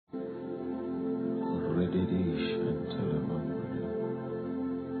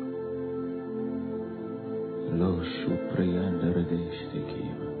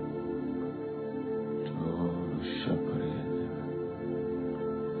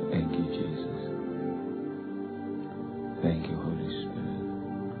Thank you, Jesus. Thank you, Holy Spirit.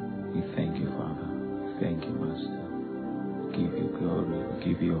 We thank you, Father. Thank you, Master. We give you glory. We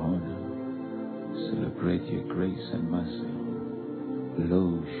give you honor. Celebrate your grace and mercy.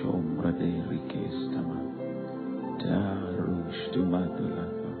 Lo shombra de rikestama. Darush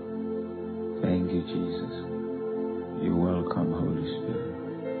tumadulaka. Thank you, Jesus. You're welcome, Holy Spirit.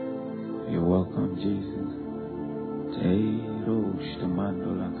 You're welcome, Jesus.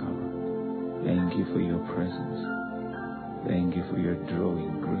 Thank you for your presence. Thank you for your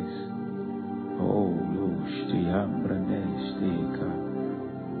drawing grace. Oh, Lush, the Ambranes, Deka,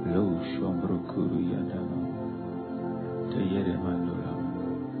 Lush, Ombrokuru Yadama, Tayere Mandula,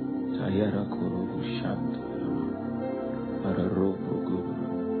 Tayara Kuru Shantula, Araropo Guru.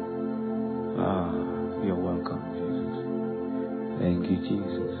 Ah, you're welcome, Jesus. Thank you,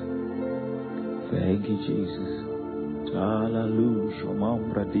 Jesus. Thank you, Jesus. Hallelujah,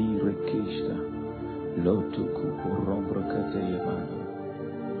 Mambra di Rekista, Lotu Kupurombra Katayamana,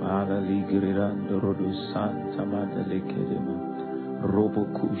 Mala Ligrirando Rodu Santa Madalekedema, Robo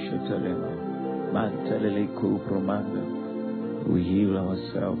Kusha Telema, Mantelele Kupromanda. We yield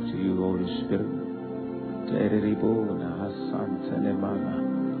ourselves to you, Holy Spirit. Teribona Hassan Telemana,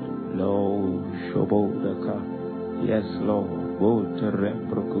 Lo Shobodaka, yes, Lord,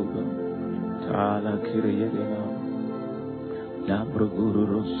 Boterembrokuga, Tala Kiriyedema. Labra Guru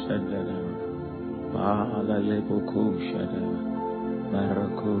Roshadana, Mala Leboko Shadana,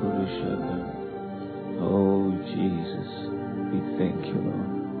 Marakuru Shadana. Oh Jesus, we thank you,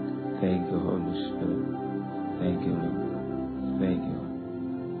 Lord. Thank you, Holy Spirit. Thank you, Lord. Thank you, Lord.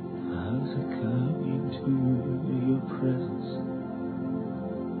 As I come into your presence,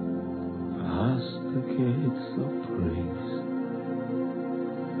 past the gates of praise,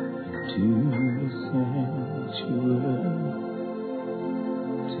 into the sanctuary.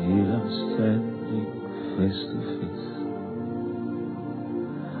 Till I'm standing face to face,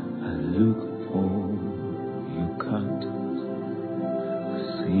 I look upon your countenance, I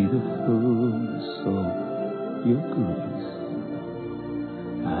see the fullness of your grace.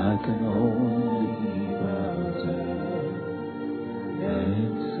 I can only bow down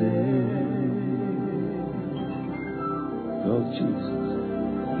and say, Lord Jesus,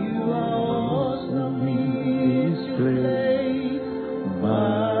 you are awesome in this place.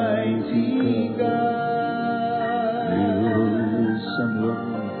 Mighty God,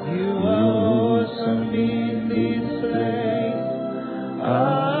 you are awesome in this place.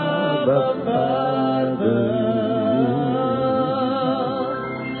 Abba Father,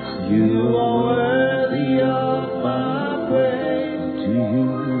 you are worthy of my praise. To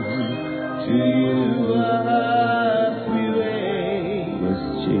you I we raise. Yes,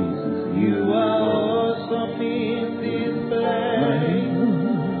 Jesus, you are awesome in this place.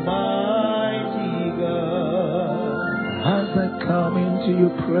 Come into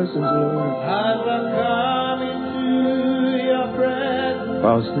your presence, Lord. As I come into your presence,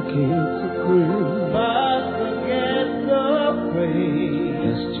 past the gates of praise. Past the gates of praise.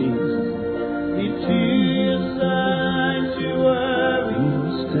 Yes, Jesus. Into your sanctuary.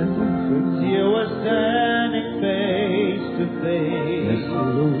 You were standing face to face. Yes,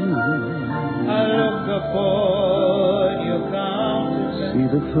 Lord. I look upon your countenance. See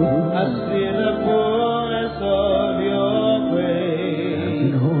the fullness. I see the fullness of your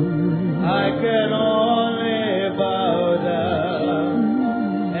I can only bow down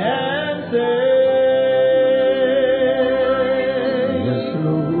and say, yes,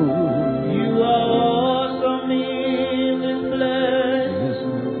 Lord, you are awesome in this place, yes,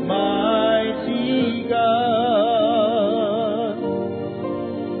 mighty God.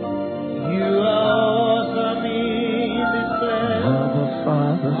 You are awesome in this place, Abba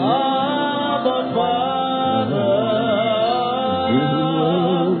Father, Abba Father.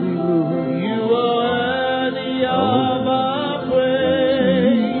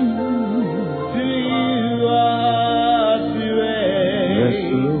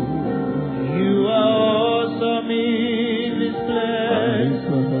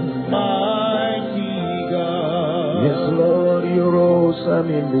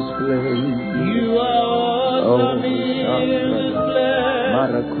 In this place, you are awesome in this place,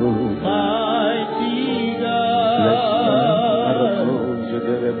 mighty God.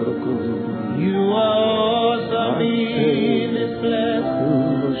 You are awesome in this place,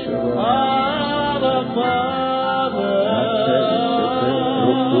 Abba Father.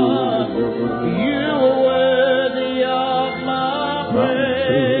 You are worthy of my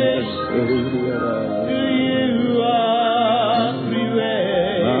praise. To you I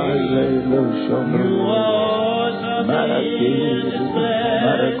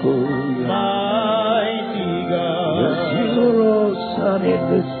on in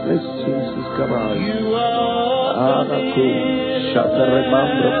this place, Jesus. Come on. You are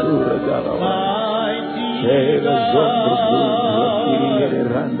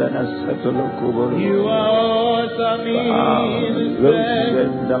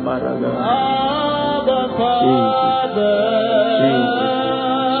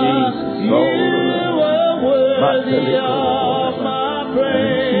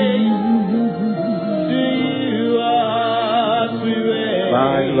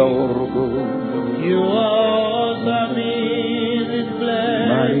my Lord, you are awesome in this place,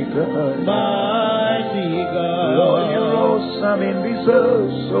 mighty God. Lord, you're awesome in this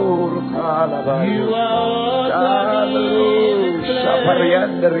earth, so you are awesome in this place,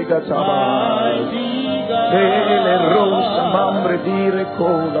 mighty God.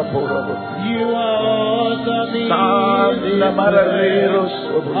 You are awesome in this place.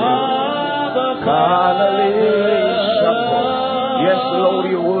 Yes, Lord,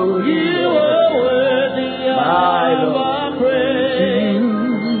 you're worthy. You are worthy of our praise.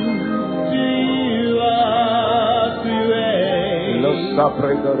 To you are praise.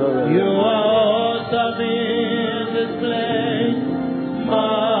 You are awesome in this place,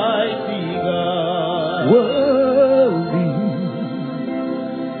 mighty God. Worthy.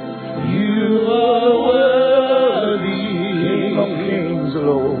 You are worthy. King of kings,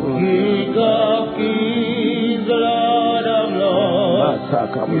 Lord. King of kings, Lord of lords.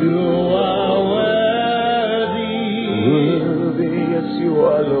 You are worthy. Worthy, yes, you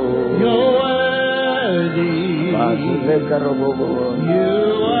are, Lord. You're worthy. You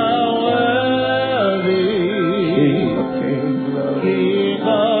are worthy. King of kings, Lord. King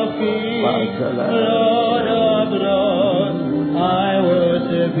of kings, Lord of lords. I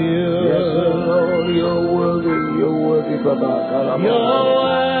worship you. Yes, Lord, you're worthy. You're worthy, Baba. You're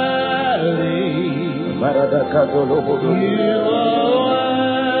worthy. You are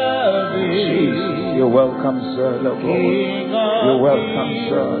worthy. Jesus, you're welcome, sir. You're welcome,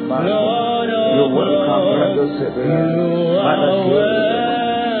 sir. You're welcome, brother. You are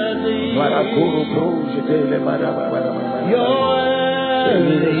worthy. You're worthy.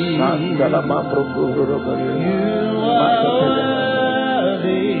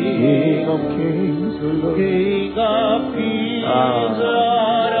 King of kings, King of kings,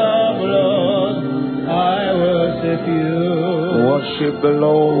 Lord of lords. I worship you. Worship the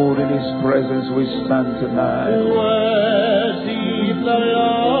Lord in His presence. We stand tonight. Worship the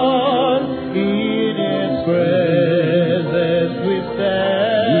Lord in His presence. We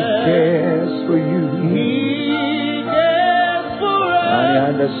stand. He cares for you. He cares for us. I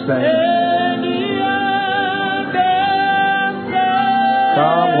understand. And He understands.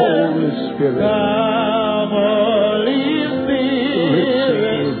 Come, Holy Spirit. Come, Holy Spirit.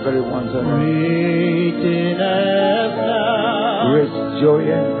 Very ones are written as now. Great joy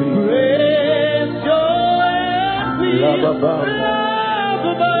and peace. Great joy and peace. Love above. Love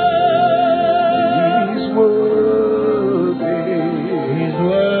above. He's worthy. He's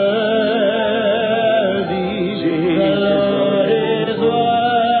worthy. Jesus. The Lord is worthy.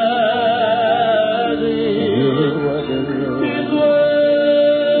 He's worthy.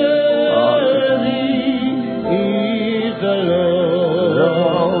 He's the Lord. The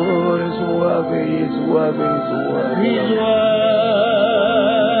Lord is worthy. He's worthy. He's worthy.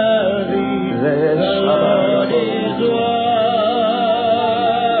 He's worthy. The Lord is worthy.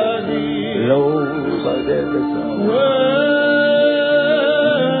 Worthy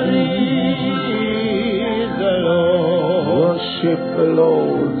is the Lord. Worship the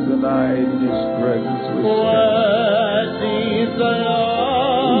Lord tonight in His presence. Worthy is the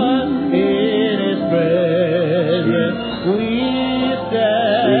Lord in His presence. We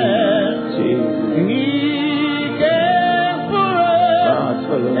stand. He cares for us,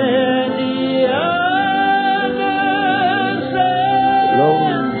 and He understands.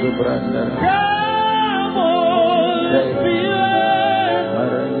 Come on, Spirit,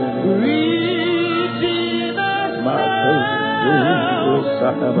 reaching us now.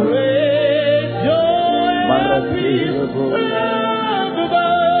 Great joy and peace from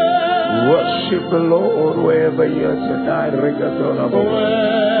above. Worship the Lord wherever you are tonight. Worship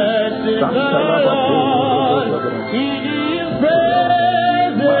the Lord in His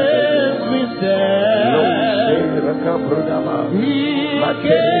presence. We stand. He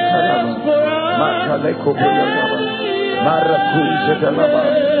cares for us.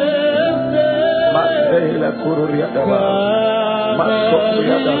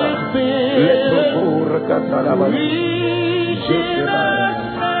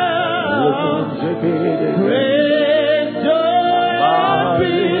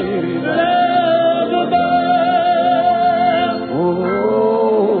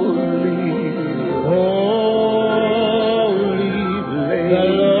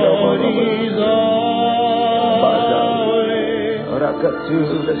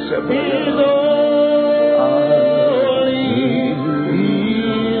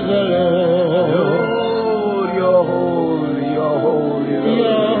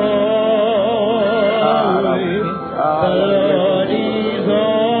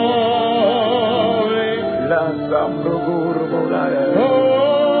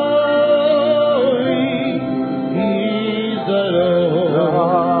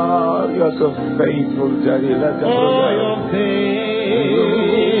 So faithful, Daddy. Let them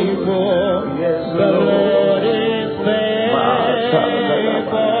faithful. Yes, the Lord is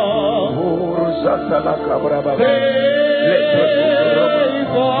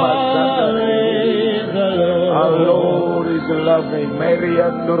our Lord is loving. Mary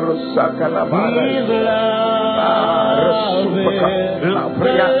and Rusakala. He's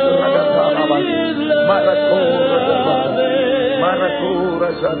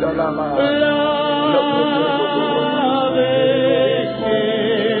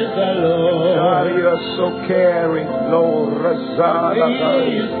you are so caring, Lord.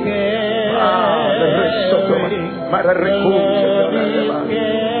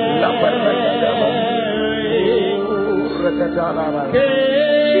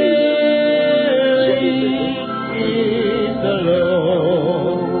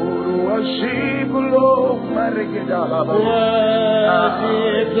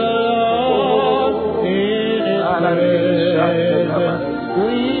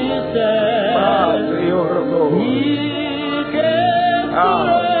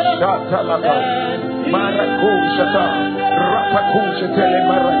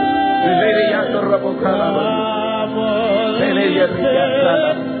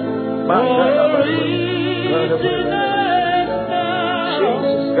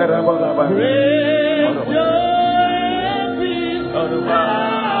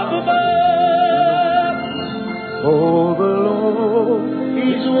 Oh, the Lord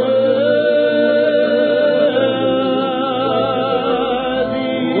is worthy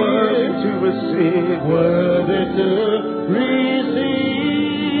to receive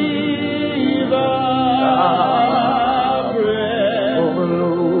our praise. Oh, the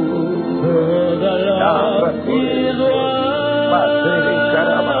Lord is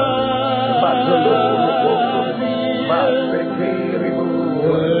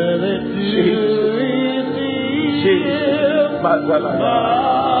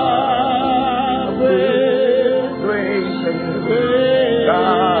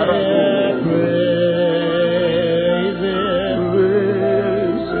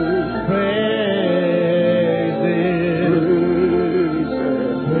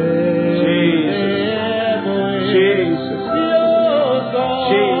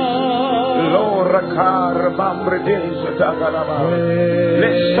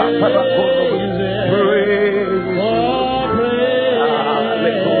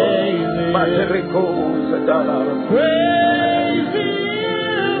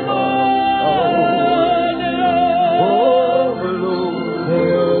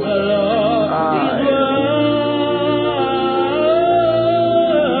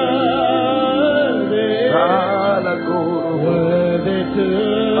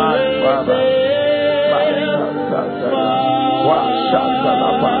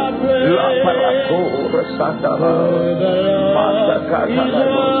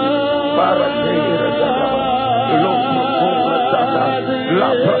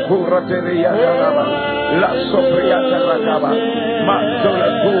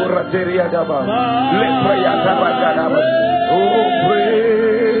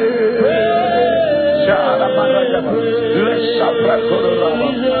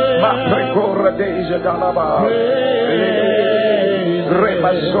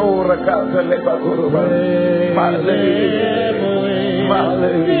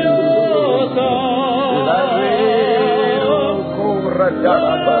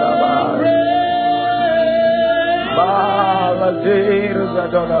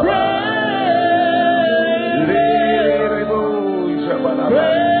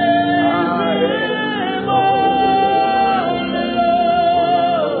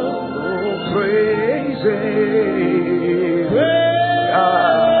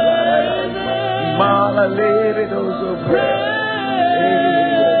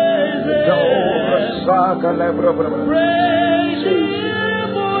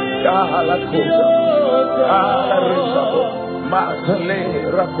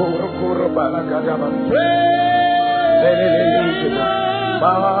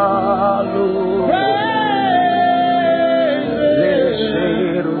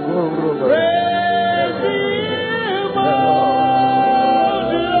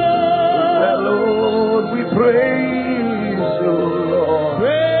Lord, we praise you, Lord.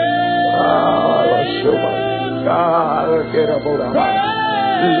 Shoma. Kerabora.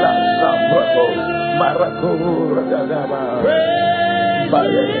 La Sabrato. Maracura Dadaba.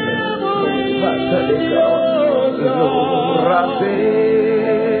 Mataleka. Rate.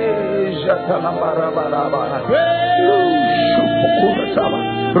 Jatala Barabaraba. Shupukuratama.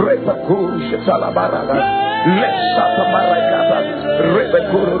 Repakur Shatala Baraga. Lesata Marakaba.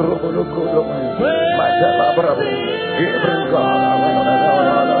 Repakur Rubulukulo. Matala Bravo.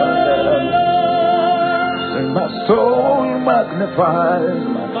 My soul magnifies,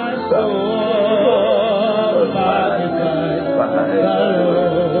 my soul magnifies,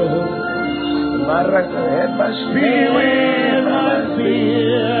 and my spirit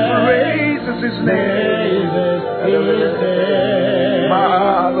praises His name.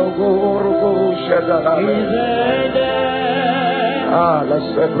 Let's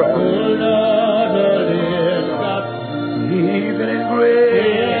celebrate. Even in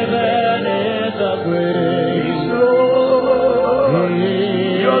grace, He's Lord.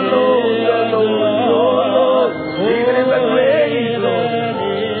 You're Lord, you're Lord. Even in the grave,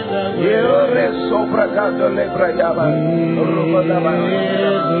 Lord. You're so bracado lebrayaba.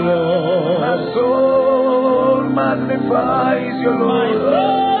 My soul magnifies your Lord.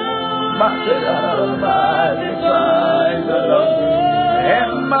 Magnifies the Lord.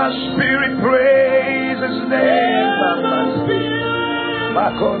 And my spirit praise His name. My spirit.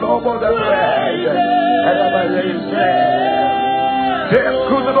 Makonobo the bread, and I His name. Death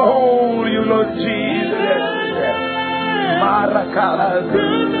couldn't hold you, Lord Jesus. Marakala,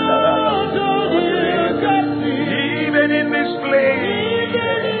 even in this place,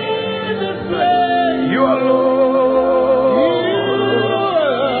 you are Lord.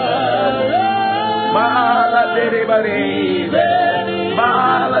 Maladere,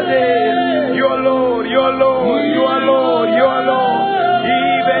 Maladere, you are Lord, you are Lord, you are Lord, you are Lord.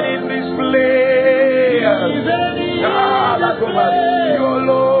 Even in this place, your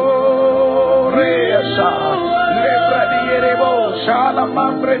Lord, Shala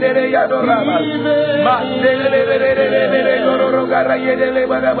Mambre de Yadorama,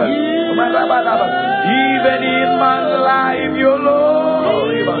 even in my life, your Lord.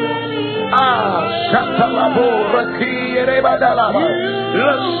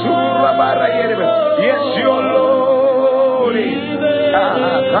 Yes, your Lord.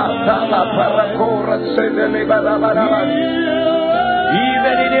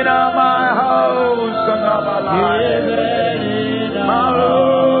 Even in my house, my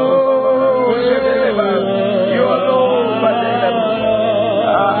Lord, your Lord,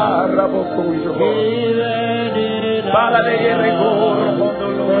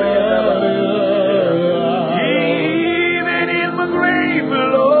 even in my grave,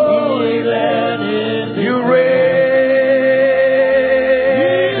 Lord, you reign,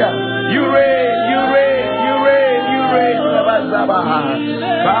 you reign, you reign, you reign, you reign.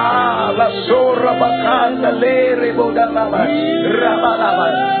 Kala sora bakanda lere bodalama rabalama.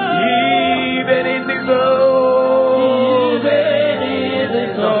 Even in this old,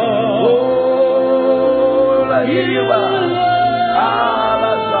 oh, la hiba,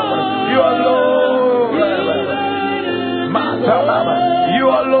 ala sama. You are Lord, Matalama. You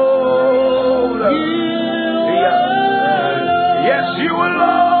are Lord. Yes, you are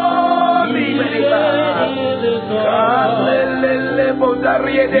Lord. Even in that. Kalele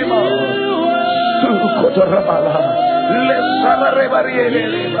bodariedemo. Sukotorabala. Lesala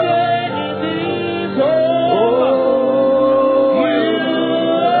rebariedema.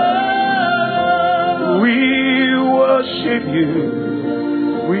 We worship you.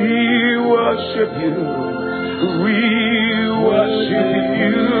 We worship you. We worship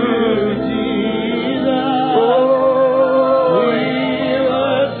you, Jesus. Oh, we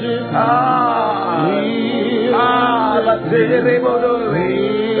worship you. La terremoto. We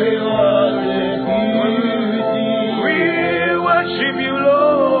worship you,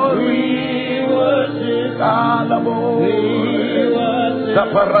 Lord. We worship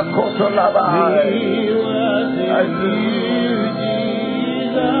Zaparakoto lava.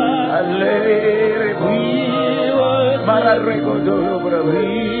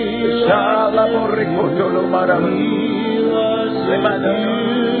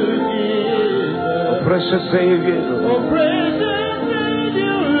 Precious Savior, oh precious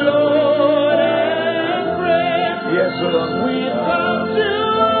Savior, Lord, and praise. Yes, Lord, we come to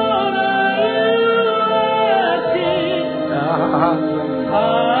honor you, King.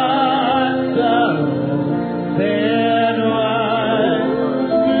 Then why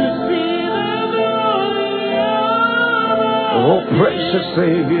to see the glory of oh precious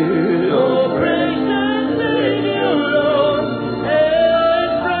Savior, oh precious Savior, Lord,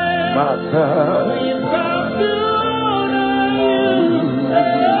 and praise.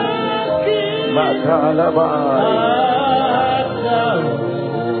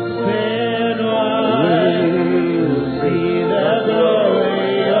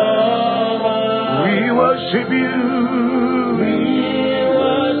 We worship you.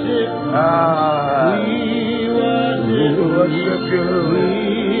 We worship you.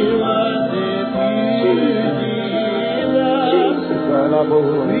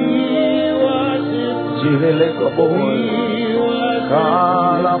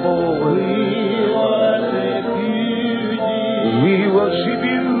 We worship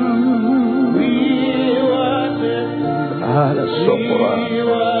you.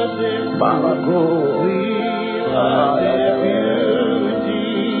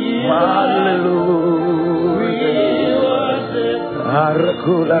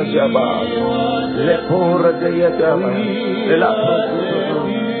 Arakula Jaba, Lepora de Yadama,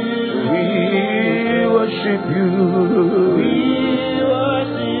 we worship you.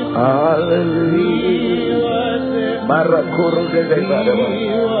 Hallelujah. Marakuru de Yadama,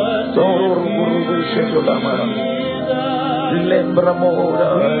 Toru Shedulama,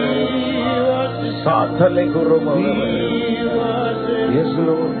 Lembramora, Satale Guruma. Yes,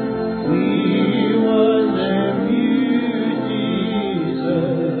 Lord. We worship you.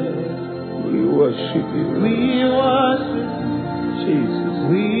 We worship you. We worship Jesus.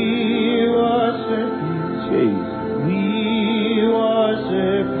 We worship you. Jesus. We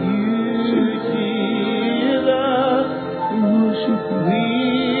worship you, Jesus. We worship you. We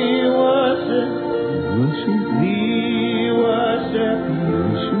worship. We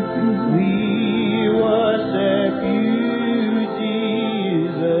worship you. We worship you,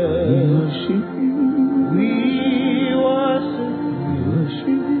 Jesus. We worship you. We worship.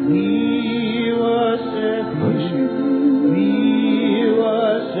 We worship you. We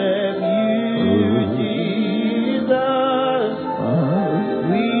worship you, Jesus.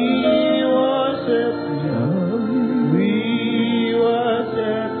 We worship you. We worship you.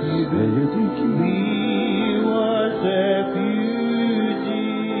 We worship you,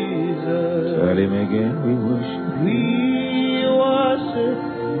 Jesus. Tell him again. We worship. We worship.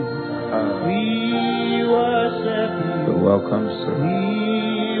 We worship you. You're welcome, sir. We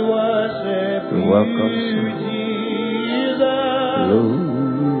worship you. You're welcome, sir. Jesus.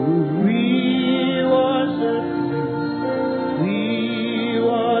 We worship you. We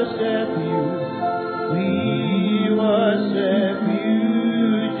worship you. We worship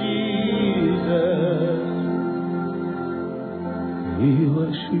you, Jesus. We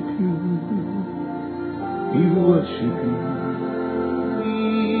worship you. We worship you.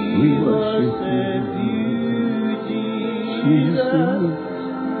 We worship you, Jesus.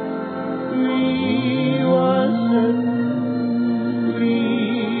 We worship you.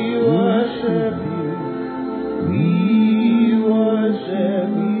 We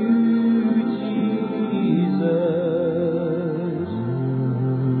worship you, Jesus.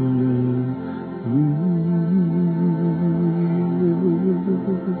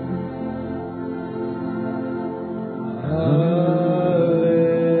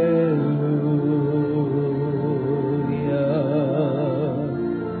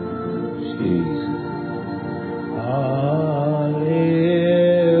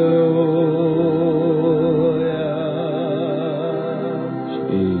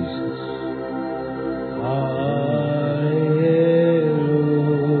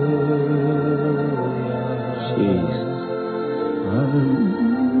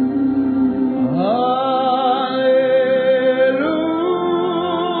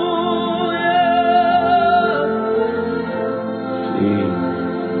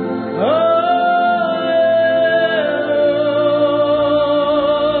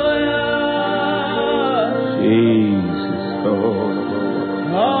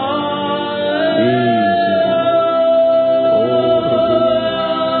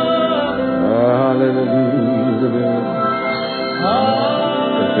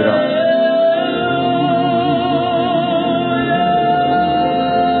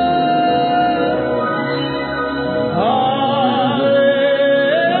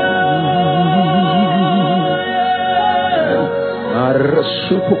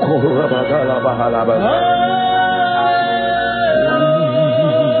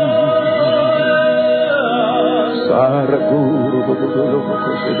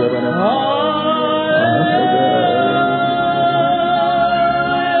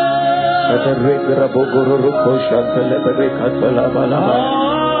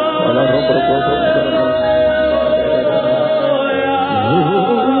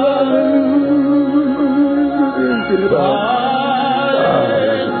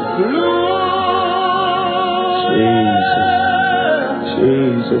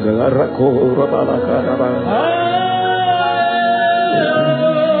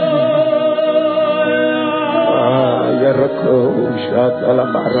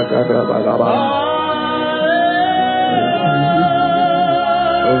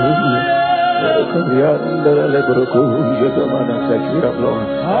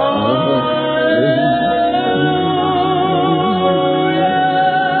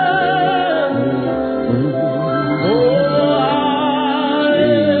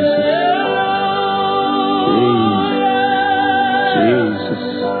 Jesus.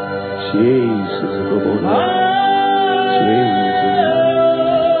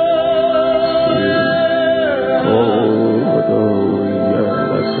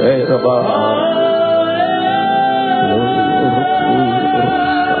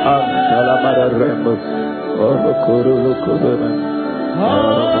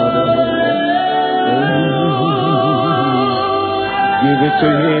 Give it to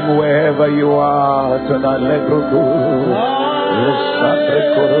him wherever you are tonight.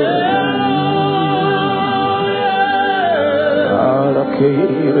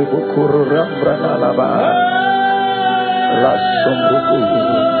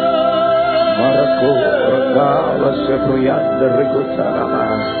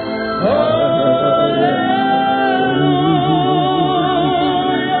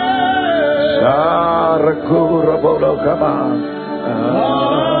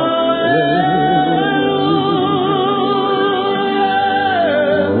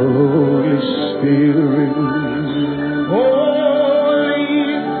 Holy Spirit,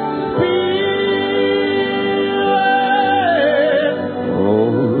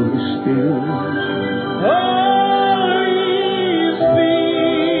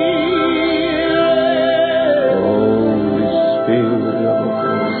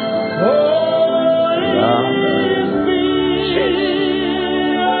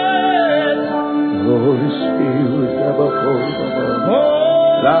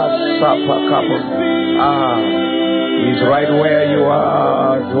 he's right where you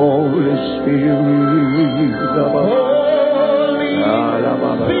are. Holy Spirit,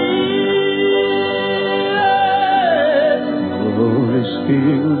 Holy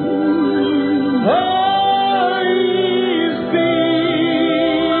Spirit,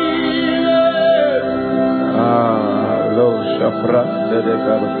 lo shafrande de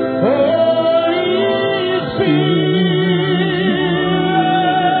carne.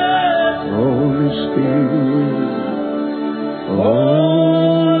 Holy Spirit, Holy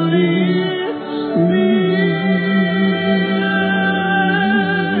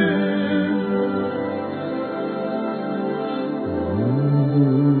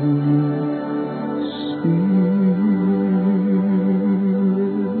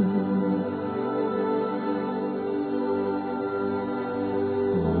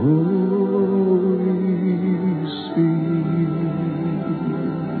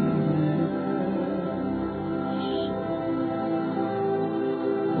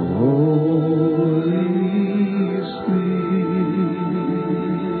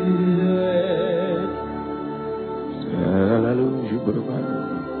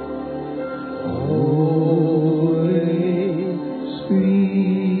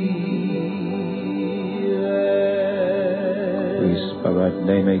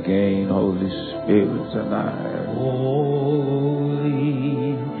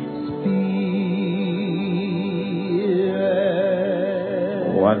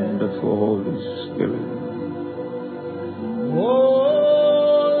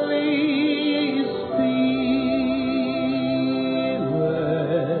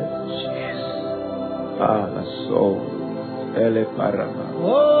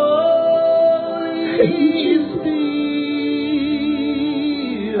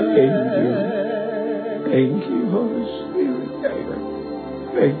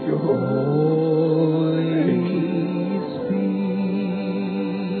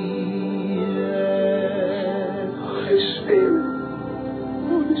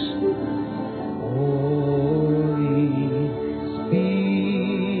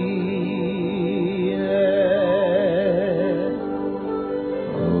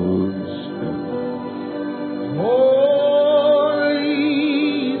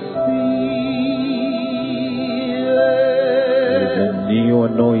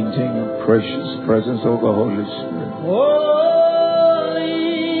presence of the Holy Spirit.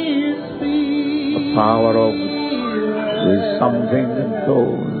 The power of is something that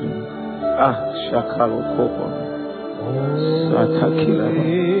goes. Shakalokopa. Satakilaba.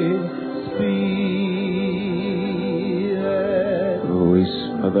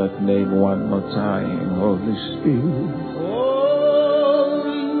 Whisper that name one more time, Holy Spirit.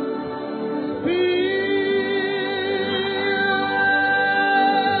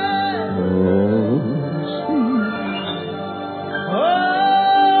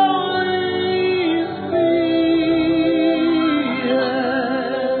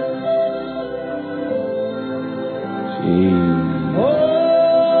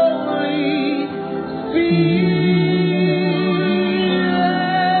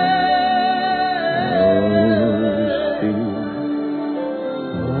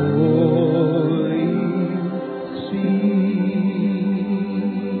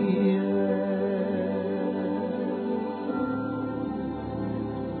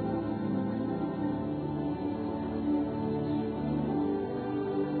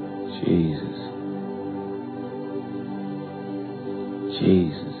 Jesus.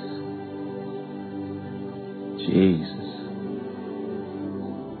 Jesus. Jesus.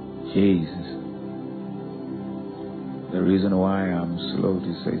 Jesus. The reason why I'm slow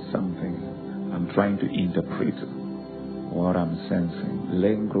to say something, I'm trying to interpret what I'm sensing.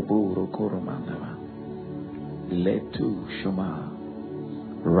 Lengroburo koromandava. Letu shoma.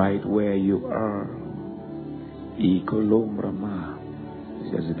 Right where you are. Ikolombrama.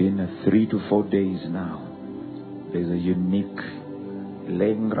 It has been 3 to 4 days now. There's a unique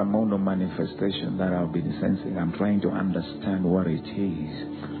Lengramono manifestation that I've been sensing. I'm trying to understand what it is.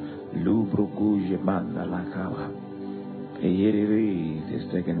 Lubruguje mandalakawa. It has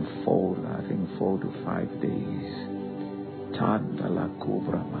taken 4 to 5 days. Tandala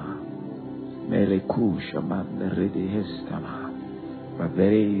kubrama. Melekusha mandaridihestama. But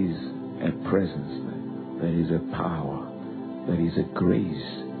there is a presence, there is a power, there is a grace,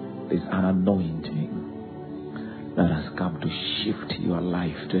 there's an anointing that has come to shift your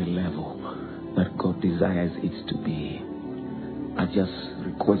life to a level that God desires it to be. I just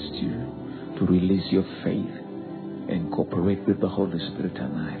request you to release your faith and cooperate with the Holy Spirit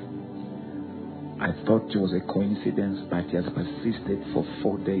tonight. I thought it was a coincidence, but it has persisted for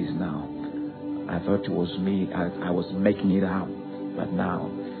 4 days now. I thought it was me, I was making it out. But now,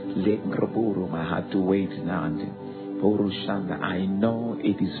 I had to wait now until I know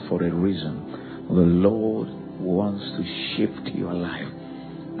it is for a reason. The Lord wants to shift your life,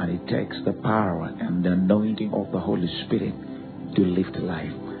 and it takes the power and the anointing of the Holy Spirit to lift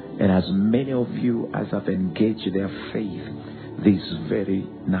life. And as many of you as have engaged their faith this very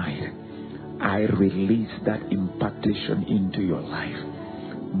night, I release that impartation into your life.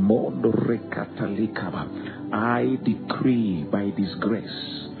 I decree by this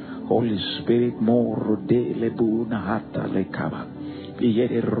grace, Holy Spirit,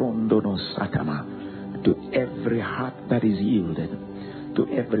 to every heart that is yielded, to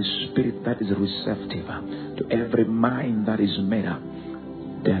every spirit that is receptive, to every mind that is made up,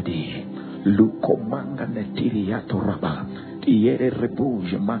 Daddy, Lukomanga Netiriato Raba, Tiere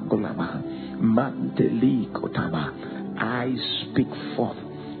Rebuge Mangolama, Manteli Kotama. I speak forth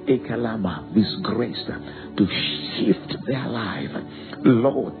Ekalama, this grace to shift their life,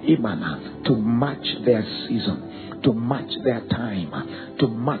 Lord Imana, to match their season, to match their time, to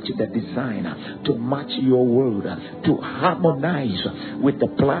match the design, to match your word, to harmonize with the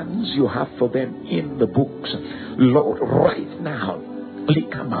plans you have for them in the books. Lord, right now,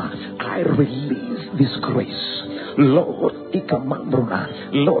 Likama, I release this grace. Lord,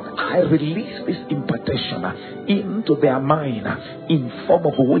 Lord, I release this impartation into their mind in form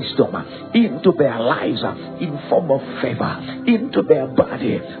of wisdom, into their lives in form of favor, into their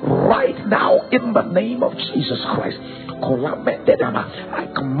body right now in the name of Jesus Christ. I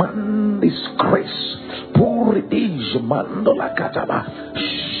command this grace.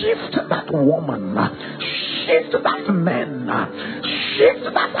 Shift that woman, shift that man,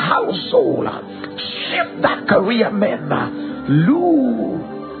 shift that household, shift that career man. Lu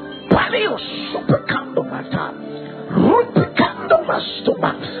Paleo Supercando Mata Rupicando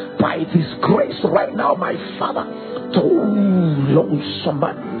Mastoma. By this grace right now, my Father,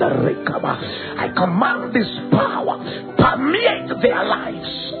 I command this power, permeate their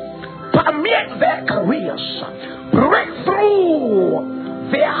lives, permeate their careers, break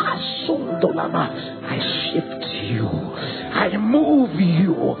through their asundolama. I shift you, I move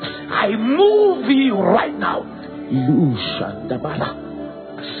you, I move you right now.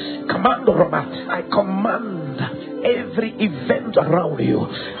 I command every event around you,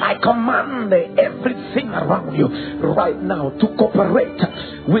 I command everything around you right now to cooperate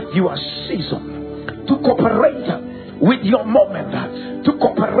with your season, to cooperate with your moment, to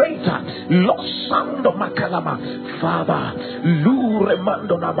cooperate. Losando Makalama, Father, Lure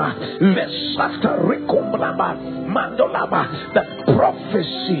Mandolama, Lesata Recomblama, Mandolama, that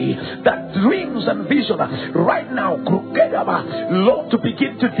prophecy, that dreams and vision right now, Lord, to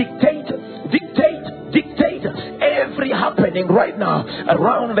begin to dictate every happening right now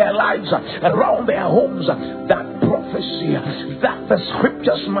around their lives, around their homes, that prophecy, that the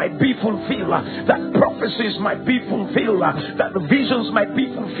scriptures might be fulfilled, that prophecies might be fulfilled, that the visions might be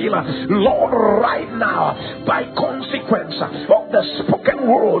fulfilled. Lord, right now, by consequence of the spoken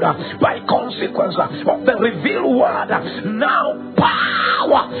word, by consequence of the revealed word, now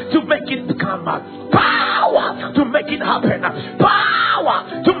power to make it become, power to make it happen, power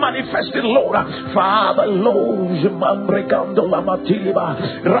power to manifest it, Lord. Father, Lord,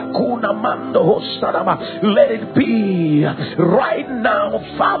 let it be right now,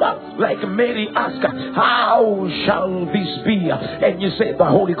 Father. Like Mary asked, how shall this be? And you say, the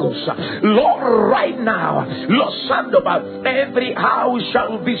Holy Ghost, Lord, right now, Lord, Sandoval, every how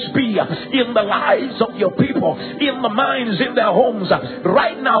shall this be in the lives of your people, in the minds, in their homes,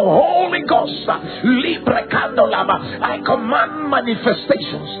 right now, Holy Ghost, I command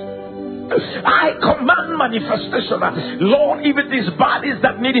manifestations. I command manifestation. Lord, even these bodies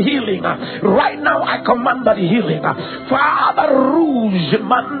that need healing, right now I command that healing. Father, Rouge,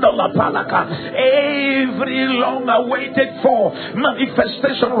 Mandala Palaka, every long awaited for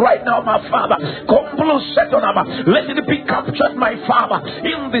manifestation right now, my Father. Let it be captured, my Father,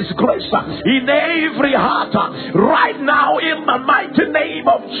 in this grace, in every heart, right now, in the mighty name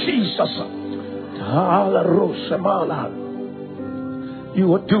of Jesus.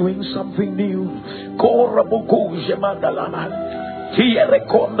 You are doing something new. Korabukuja Mandalama.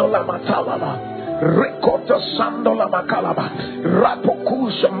 Tierekondo la matalaba. Rekota sandola makalaba.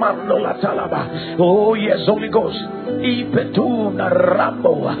 Rapokusha mandola talaba. Oh yes, Holy Ghost. Ipetuna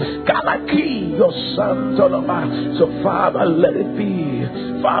rambo. Kalaki yo santolama. So Father, let it be.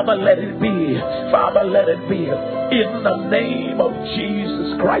 Father, let it be. Father, let it be. In the name of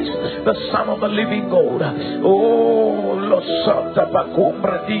Jesus Christ, the Son of the living God. Oh, lo santa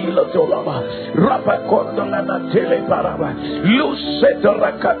pacumbra di lo tolama. Rapacondo la natele paraba. Luceto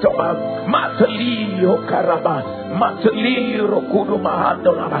rakatoma. Matalio karaba. Matalio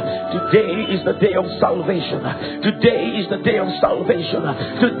kurumahandolama. Today is the day of salvation. Today is the day of salvation.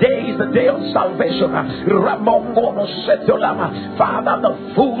 Today is the day of salvation. Ramongono setolama. Father,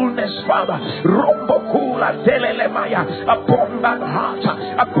 the fullness, Father. Rombo kula telele. Upon that heart,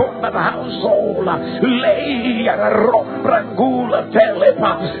 upon that household, lay rombrangula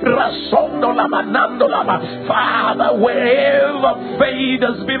telepa, rasondola manandola. Father, wherever faith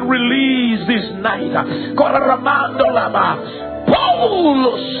has been released this night, koramandolama.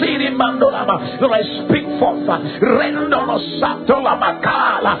 Paulo Siri Mandolama, I speak forth, Rendono Satola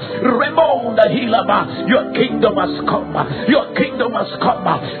Makala, Remonda Hilaba, your kingdom has come, your kingdom has come,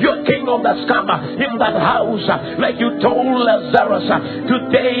 your kingdom has come in that house, like you told Lazarus.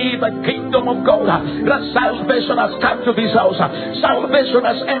 Today, the kingdom of God, the salvation has come to this house, salvation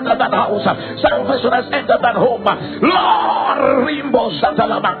has entered that house, salvation has entered that home. Lord, Rimbo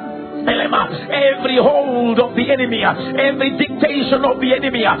Satalama. Every hold of the enemy, every dictation of the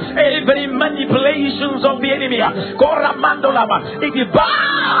enemy, every manipulations of the enemy, it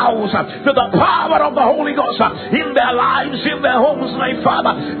bows to the power of the Holy Ghost in their lives, in their homes, my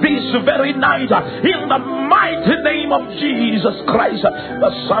Father, this very night, in the mighty name of Jesus Christ,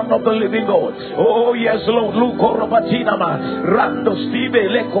 the Son of the living God. Oh yes, Lord. Luko Robatinama, Rando Steve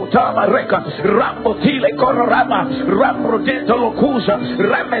Lekotama Reka, Rambo Tile Korama, Rambo Dento Locusa,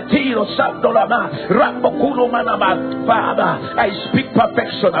 Rameti. Father, I speak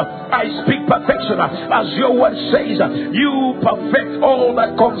perfection. I speak perfection. As your word says, you perfect all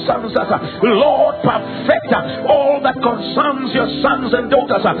that concerns us. Lord, perfect all that concerns your sons and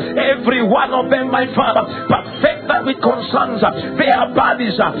daughters. Every one of them, my Father, perfect that which concerns their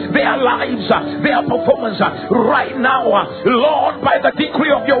bodies, their lives, their performance. Right now, Lord, by the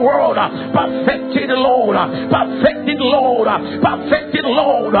decree of your word, perfect it, Lord. Perfect it, Lord. Perfect it,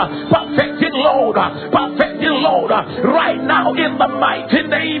 Lord. Perfect it, Lord. Perfect it, Lord. Right now, in the mighty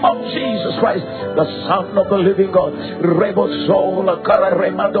name of Jesus Christ, the Son of the living God. Rebo sola cara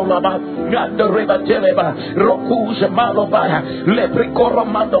remadolaba, ganda rebateleba, rokuja malobaya, leprikoro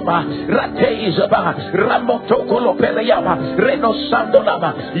mandoba, ratezaba, ramotokolo pereyaba,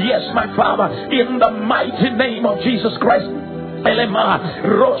 renosandolaba. Yes, my Father, in the mighty name of Jesus Christ. I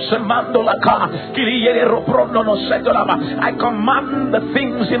command the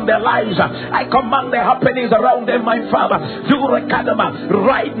things in their lives. I command the happenings around them, my Father, to recadama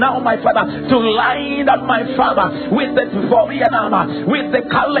right now, my Father, to line up, my Father, with the with the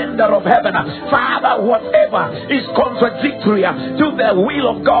calendar of heaven. Father, whatever is contradictory to the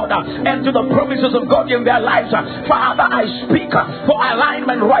will of God and to the promises of God in their lives, Father, I speak for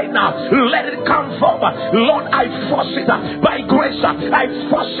alignment right now. Let it come forward. Lord, I force it by grace, I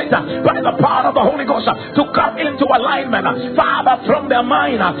force it by the power of the Holy Ghost to come into alignment, Father, from their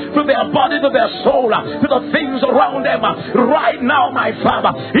mind to their body to their soul to the things around them right now, my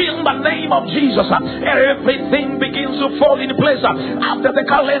Father, in the name of Jesus. Everything begins to fall in place after the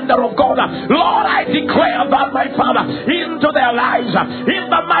calendar of God. Lord, I declare that, my Father, into their lives in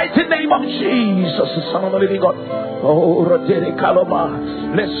the mighty name of Jesus, the Son of the living God. Oh, Radere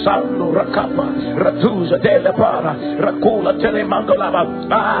Kaloma, Lesando Rakapa, Ratuza de la Para, Rakula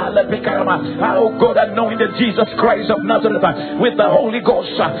Oh God, anointed Jesus Christ of Nazareth with the Holy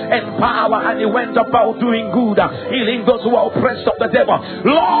Ghost and power, and he went about doing good, healing those who are oppressed of the devil.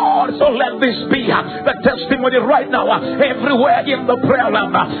 Lord, so let this be the testimony right now everywhere in the prayer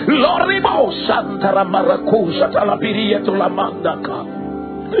land. Lord, Santara Marakusha Talabiria to Lamandaka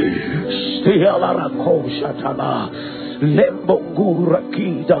Stiala Rakosha Tala Lembongura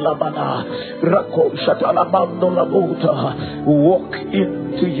Kita Lamana Rakosha Talamando Labuta. Walk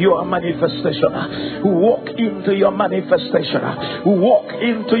into your manifestation. Walk into your manifestation. Walk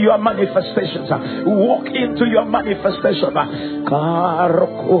into your manifestations. Walk into your manifestation.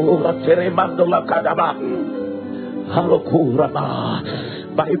 Karokura Teremandola Kadaba Halokurama.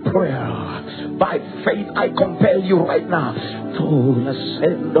 By prayer, by faith, I compel you right now to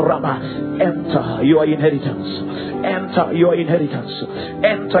enter your inheritance. Enter your inheritance.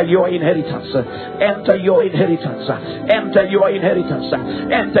 Enter your inheritance. Enter your inheritance. Enter your inheritance.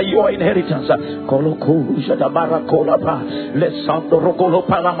 Enter your inheritance. Kolokuja da barakolaba. Lesandro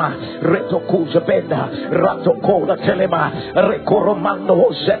Golopalama. Retokuja benda. Ratokola telema.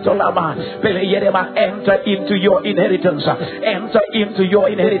 Rekoromando zetolama. Peleyerema. Enter into your inheritance. Enter into your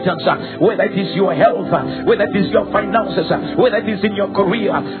inheritance, whether it is your health, whether it is your finances, whether it is in your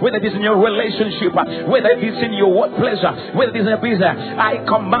career, whether it is in your relationship, whether it is in your workplace, whether it is in a business. I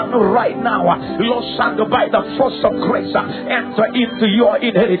command right now, Lord, by the force of grace, enter into your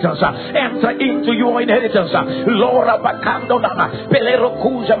inheritance. Enter into your inheritance. Lord, the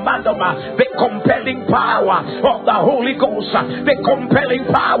compelling power of the Holy Ghost, the compelling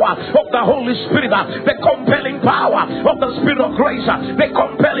power of the Holy Spirit, the compelling power of the Spirit of grace, the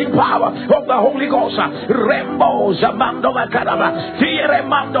compelling power of the Holy Ghost. Rembo Zamandola Kadaba,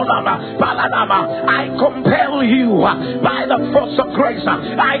 Tieremandolama, Palanama. I compel you by the force of grace.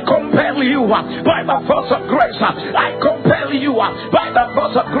 I compel you by the force of grace. I compel you by the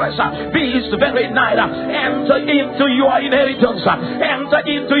force of grace. This very night, enter into your inheritance. Enter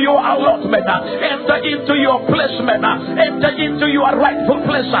into your allotment. Enter into your placement. Enter into your rightful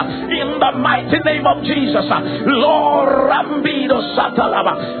place. In the mighty name of Jesus. Lord Rambido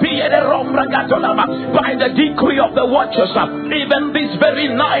Satalaba, by the decree of the watchers, even this very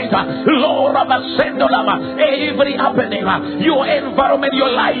night, Lord Rabasendolama, every happening, your environment,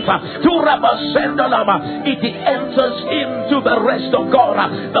 your life, to Rabasendolama, it enters into the rest of God,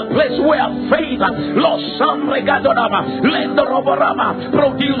 the place where faith, Lord Samregadolama, Lendoroborama,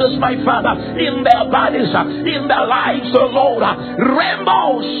 produces, my Father, in their bodies, in their lives, the Lord,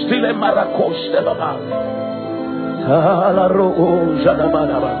 Rembos, Tilemaracostelaba.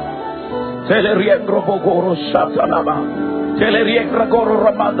 Teleriengro Bogoro Shatalaba, Teleriengra Goro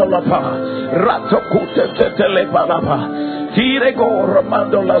Ramandolapa, Ratokute Telepalapa, Tirego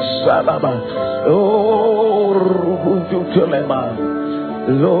Ramandola Salaba, oh Rutelema,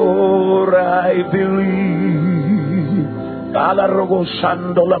 Lord, I believe, Alarogo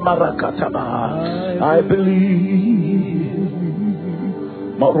Shandola Marakataba, I believe.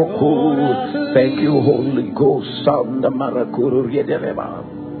 Morocco, thank you, Holy Ghost. Sound the Marakuru Yedelema.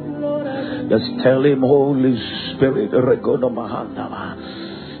 Just tell him, Holy Spirit,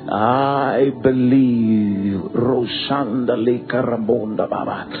 I believe. Roshanda Leka Rambonda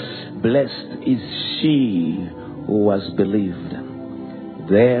Baba. Blessed is she who has believed.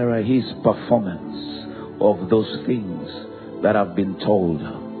 There his performance of those things that have been told.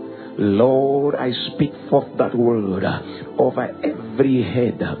 Lord, I speak forth that word over every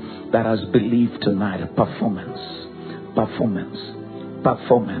head that has believed tonight. Performance, performance,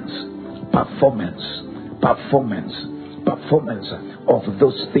 performance, performance, performance, performance of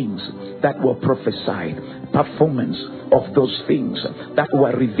those things that were prophesied, performance of those things that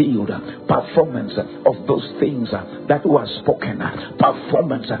were revealed, performance of those things that were spoken,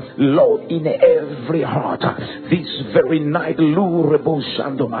 performance, Lord, in every heart. This very night,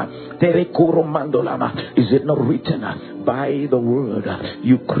 is it not written by the word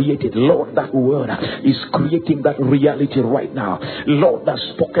you created? Lord, that word is creating that reality right now. Lord, that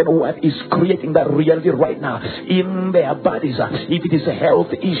spoken word is creating that reality right now in their bodies. If it is a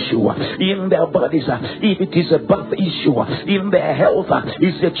health issue in their bodies, if it is a birth issue in their health,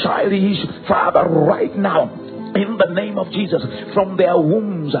 is a child issue, Father, right now, in the name of Jesus, from their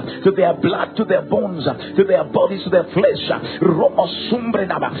wombs to their blood, to their bones, to their bodies, to their flesh,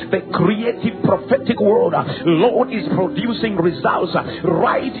 the creative prophetic word, Lord, is producing results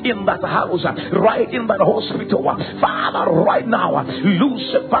right in that house, right in that hospital. Father, right now,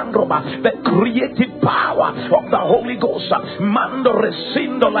 loose the creative power of the Holy Ghost. Mando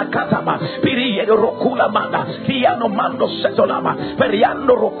resindo la katama, piriedo rokula manda, kiano mando setolama,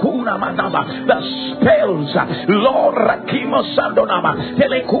 periando rokuna mandama, the spells Lord Rakimo Sandonama,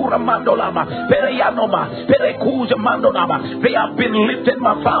 Telekura Mandolama, Pereyanoma, Perekuja Mandonama. They have been lifted,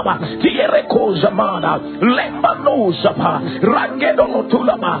 my Father. Tierekoza Mana, Lembanozapa,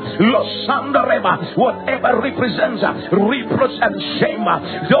 Rangedolotulama, Losandarema, whatever represents reproach and shame.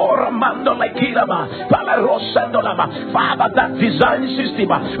 Dora Mandolakilama, Palarosandolama. Father, that design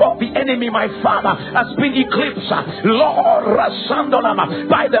system of the enemy, my Father, has been eclipsed, Lord Rasandolama,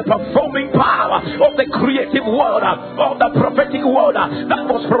 by the performing power of the creative word, of the prophetic word that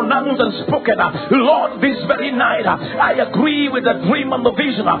was pronounced and spoken. Lord, this very night, I agree with the dream and the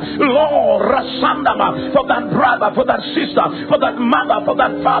vision. Lord Rasandama, for that brother, for that sister, for that mother, for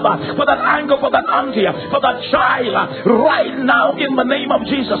that father, for that uncle, for that auntie, for that child, right now in the name of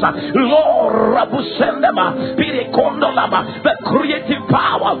Jesus. Lord Rabusendama, Pirekondolama, the creative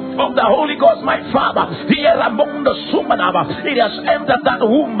power of the Holy Ghost, my Father, here among the Sumanaba, it has entered that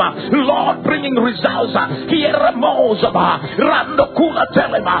womb, Lord, bringing results. Here Mozaba, Rando Kula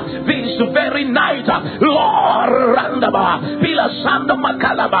Telema, this very night, Lord Randaba, Pila Sando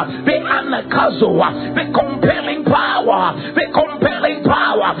Makalaba, the Anakazoa, the compelling power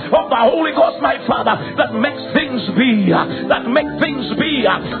of the Holy Ghost, my Father, that makes things be,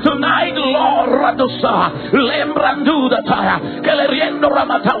 tonight, Lord Radusa, Lembranduda Taya, Keleriendo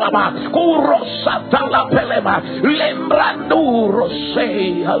Ramatalaba, Kurosatala Pelema, Lembranduro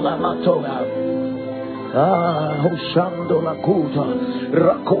Se Alamatoa. Hoshando la kuta,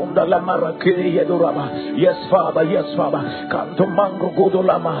 Rakonda la Marakeya Duraba. Yes, Father, Canto Mango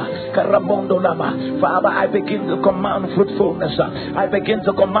Godolama, Caramondo Lama. Father, I begin to command fruitfulness. I begin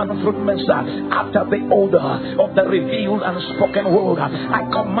to command fruitfulness after the order of the revealed and spoken word. I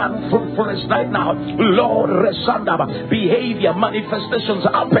command fruitfulness right now. Lord, Resandaba, behavior, manifestations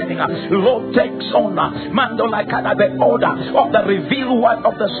happening. Lord, takes on Mandola Kada, the order of the revealed word,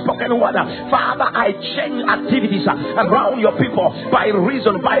 of the spoken word. Father, I activities around your people by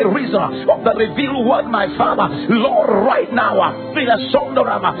reason of the revealed word, my Father. Lord, right now, I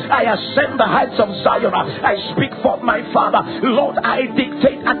ascend the heights of Zion. I speak forth, my Father. Lord, I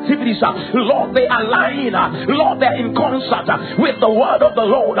dictate activities. Lord, they align. Lord, they're in concert with the word of the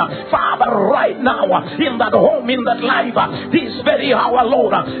Lord. Father, right now, in that home, in that life, this very hour,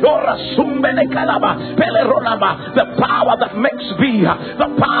 Lord, the power that makes be,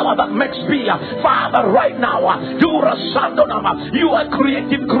 Father, right now, you are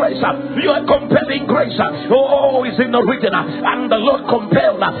creative grace, you are compelling grace. Oh, it's in the written, and the Lord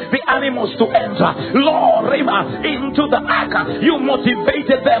compelled the animals to enter, Lord, into the ark. You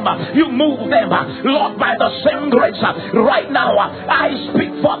motivated them, you moved them, Lord, by the same grace. Right now, I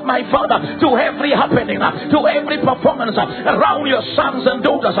speak forth, my Father, to every happening, to every performance around your sons and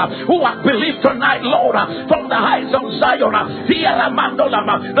daughters who have believed tonight, Lord, from the heights of Zion,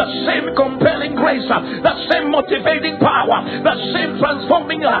 the same compelling grace, the same motivating power, the same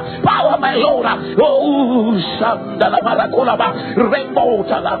transforming power, my Lord. Oh,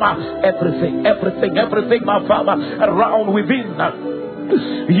 everything, my Father, around within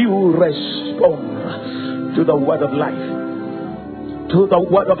you respond to the word of life. To the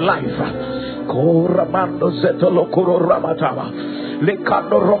word of life. Koramando zetolo kuro ramataba.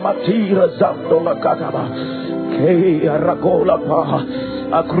 Lekando romatira zando lakataba. Ke aragola pa.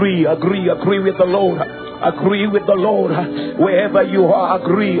 Agree with the Lord. Agree with the Lord. Wherever you are,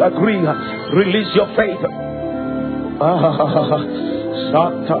 agree. Release your faith.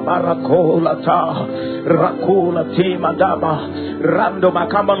 Santa Maracola Ta Rakula Timadama Randoma.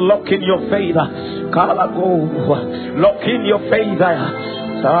 Come on, lock in your faith. Kalago, lock in your faith.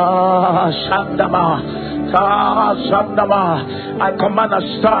 Shandama. I command a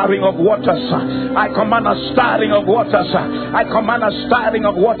stirring of waters. I command a stirring of waters. I command a stirring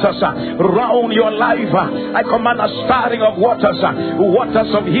of waters round your life. I command a stirring of waters.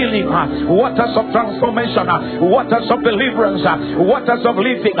 Waters of healing, waters of transformation, waters of deliverance, waters of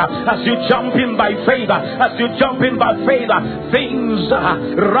lifting. As you jump in by faith, things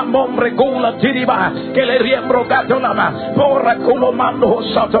Ramon Regula Tiriba, Keleriembro Gatolama, Pora Colomando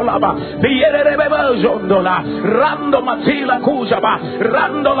Satolaba, the Rando Matila Kujaba,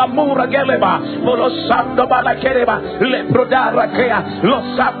 Rando la Mura Geleba, Molosando Balakereba, Leprodara Kea,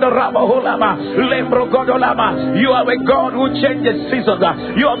 Losando Rabaholama, Lembro Godolama. You are the God who changes seasons.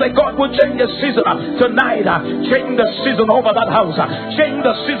 You are the God who changes season. Tonight, change the season over that house, change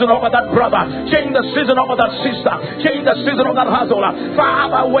the season over that brother, change the season over that sister, change the season of that household.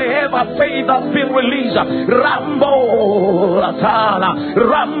 Father, wherever faith has been released, Rambo Latara,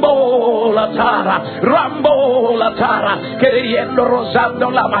 Riendo Rosando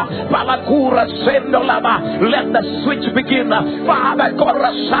Lama, Palacura Sendo Lama. Let the switch begin. Father,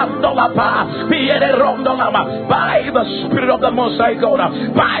 Corasando Lama, Piede Rondo Lama, by the Spirit of the Most High God,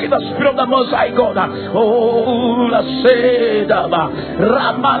 by the Spirit of the Most High God. Oh, la Sedaba,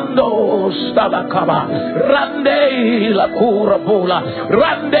 Ramando Stabakaba, Rande la Cura Bola,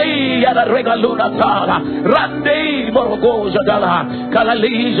 Rande la Regaluna Tala, Rande Morogoza Dala,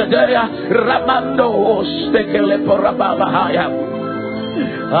 Calalisa Dea, Ramando Stekele Porababahaya.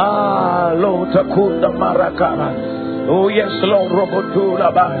 Ah, Lord Takunda Marakara. Oh, yes, Lord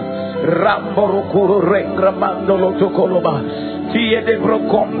Robotula Ba, Ramborokuru Rengramando Lotokoloba, Tie de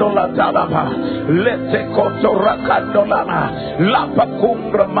Brocondo la Tababa, Lete Cotorakando Lama, Lapa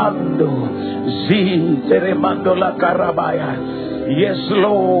Cumbramando, Ziteremando la Carabaya. Yes,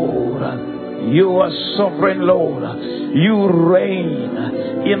 Lord. You are sovereign, Lord. You reign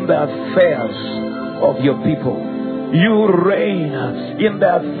in the affairs of your people. You reign in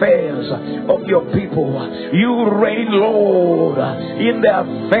the affairs of your people. You reign, Lord, in the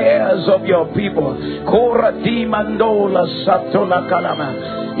affairs of your people. Korati mandola satola kalama.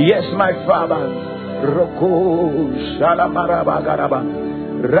 Yes, my Father. Roku shalamaraba garaba.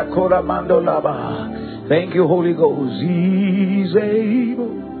 Rakora mandolaba. Thank you, Holy Ghost. He's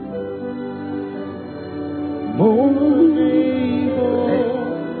able. More able.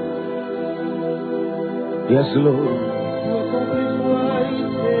 Yes, Lord. You accomplish what He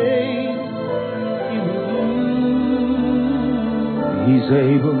says He will do. He's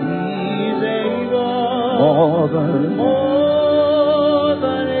able. He's able. More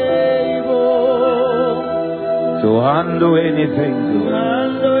than able. To handle anything. To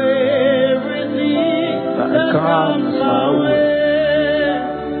handle everything that comes my way.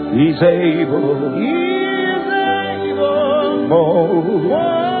 He's able. He's able. More.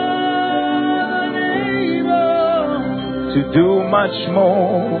 To do much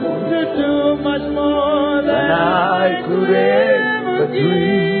more than I could ever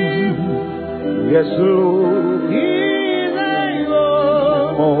dream. Yes, Lord. He's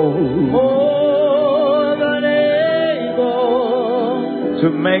able, more than able, to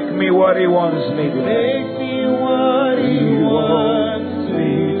make me what He wants me to be. Make me what He wants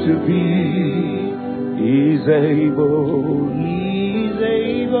me to be. He's able. He's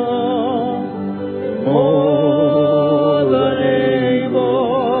able. More than able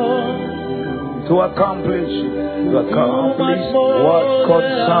to accomplish what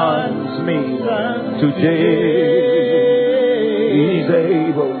concerns me today. He's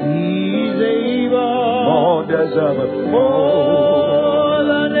able. He's able. More deserving. More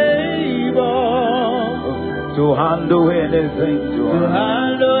than able to handle anything. To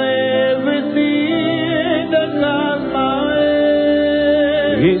handle everything that comes my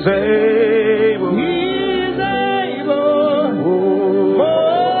way. He's able.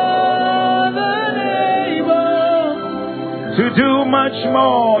 To do much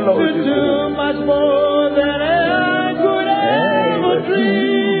more, Lord. To do much more than I could ever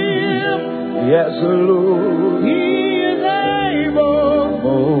dream. Yes, Lord. He is able.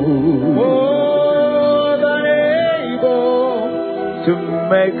 More than able. To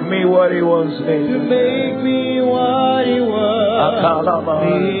make me what He wants me. To make me what He wants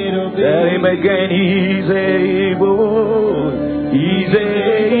me to be. Tell Him again, He's able. He's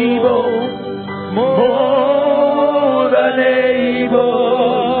able. More than able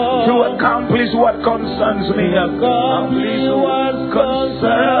to accomplish what concerns me. Accomplish what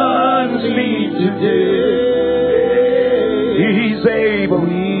concerns me today. He's able.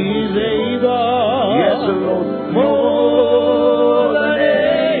 He's able. Yes, Lord. More than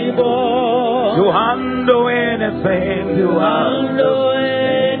able to handle anything. To handle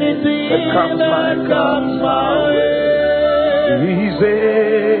anything that comes my way. He's able.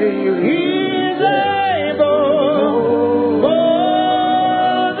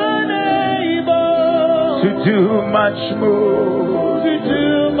 Do much more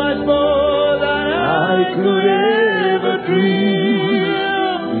than I could ever dream.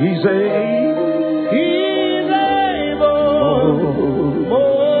 He's able,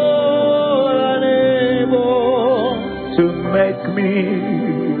 more than able to make me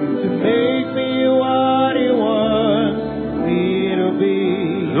what He wants me to be.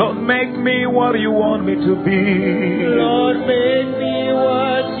 Lord, make me what You want me to be. Lord, make me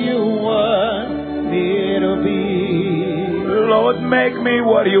what You want me to be. Lord, make me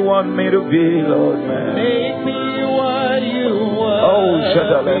what You want me to be, Lord, man. Make me what You want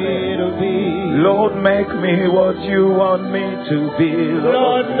me to be. Lord, make me what You want me to be,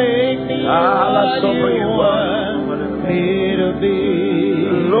 Lord. Make me what You want me to be.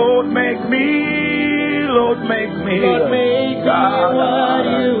 Lord, make me, Lord, make me. Lord, make me what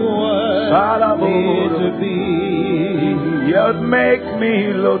you want me to be. Lord, make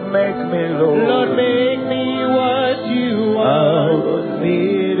me, Lord, make me, Lord. Lord, make me what you want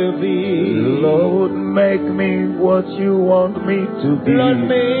me to be. Lord, make me what you want me to be. Lord,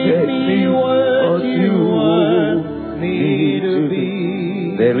 make me what you want me to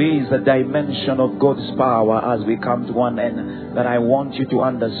be. There is a dimension of God's power as we come to one end that I want you to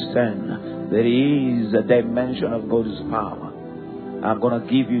understand. There is a dimension of God's power. I'm going to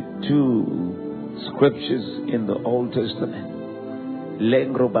give you 2 scriptures in the Old Testament.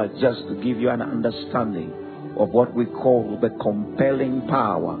 Lengroba, just to give you an understanding of what we call the compelling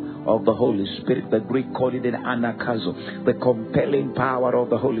power of the Holy Spirit. The Greek called it an anakazo, the compelling power of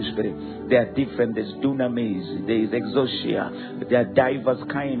the Holy Spirit. There are different. There's dunamis, there is exousia. There are diverse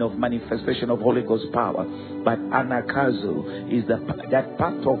kind of manifestation of Holy Ghost power. But anakazo is that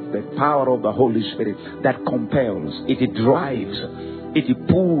part of the power of the Holy Spirit that compels, it drives, it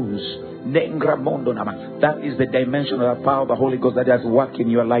pulls. That is the dimension of the power of the Holy Ghost that has worked in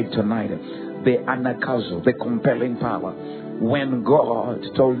your life tonight. The anakazo, the compelling power. When God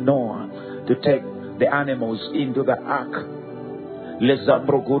told Noah to take the animals into the ark,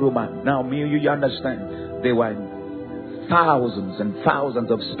 now you understand, there were thousands and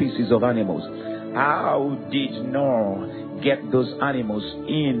thousands of species of animals. How did Noah get those animals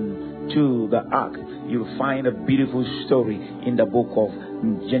into the ark? You'll find a beautiful story in the book of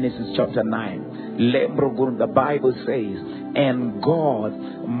Genesis chapter 9. The Bible says, and God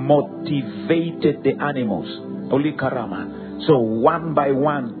motivated the animals. So one by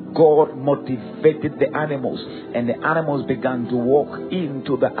one, God motivated the animals, and the animals began to walk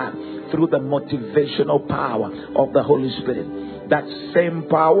into the ark through the motivational power of the Holy Spirit. That same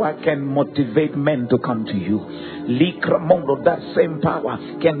power can motivate men to come to you. That same power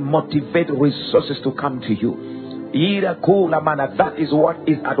can motivate resources to come to you. That is what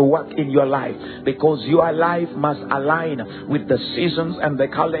is at work in your life, because your life must align with the seasons and the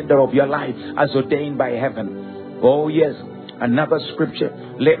calendar of your life as ordained by heaven. Oh yes. Another scripture,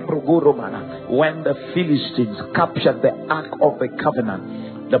 when the Philistines captured the Ark of the Covenant,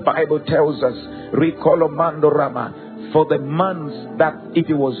 the Bible tells us, for the months that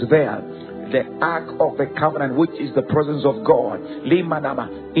it was there, the Ark of the Covenant, which is the presence of God,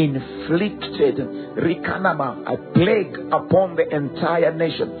 inflicted a plague upon the entire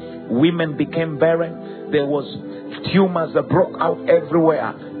nation. Women became barren. There was tumors that broke out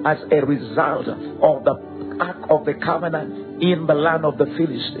everywhere as a result of the Ark of the Covenant in the land of the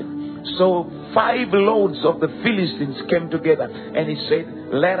Philistines. So 5 lords of the Philistines came together, and he said,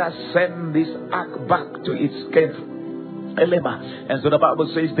 let us send this ark back to its cave. And so the Bible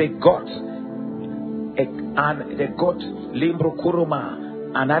says they got an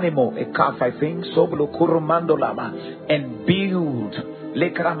animal, a calf, I think, and build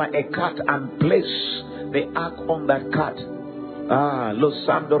a cart and place the ark on that cart.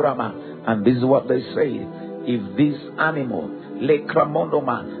 And this is what they say. If this animal,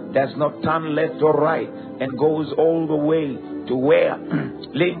 does not turn left or right and goes all the way to where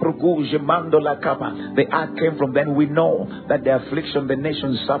the ark came from, then we know that the affliction the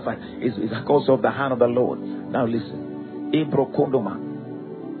nation suffered is because of the hand of the Lord. Now listen,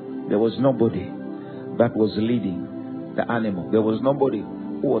 there was nobody that was leading the animal. There was nobody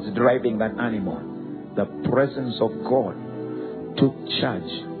who was driving that animal. The presence of God took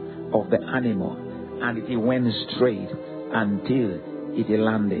charge of the animal, and it went straight until it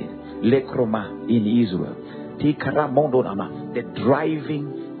landed in Israel. The driving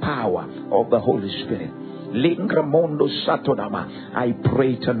power of the Holy Spirit. I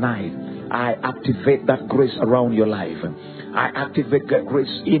pray tonight, I activate that grace around your life. I activate that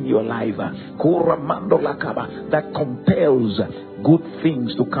grace in your life that compels good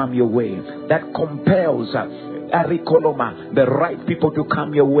things to come your way, that compels the right people to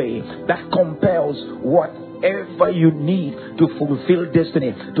come your way, that compels whatever you need to fulfill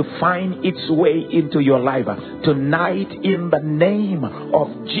destiny to find its way into your life. Tonight, in the name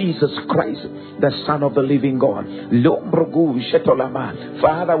of Jesus Christ, the Son of the living God.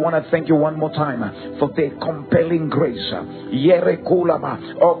 Father, I want to thank you one more time for the compelling grace of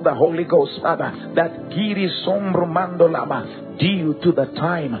the Holy Ghost, Father, that due to the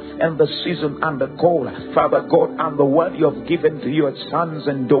time and the season and the call, Father God, and the word you have given to your sons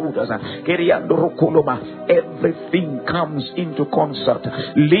and daughters. Everything comes into concert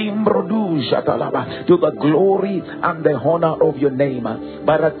to the glory and the honor of your name.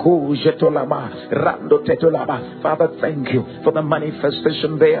 Father, thank you for the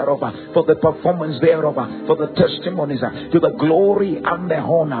manifestation thereof, for the performance thereof, for the testimonies, to the glory and the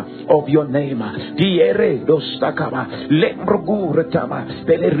honor of your name.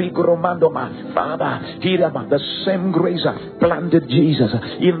 Father, the same grace planted Jesus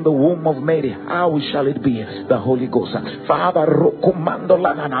in the womb of Mary. How shall it be? The Holy Ghost. Father,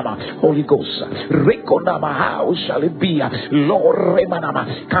 Holy Ghost, how shall it be? Lord,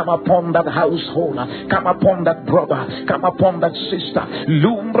 come upon that household, come upon that brother, come upon that sister.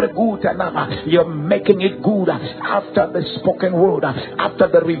 You're making it good after the spoken word, after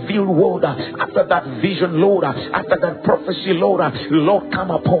the revealed word, after that vision, Lord, after that prophecy, Lord. Lord,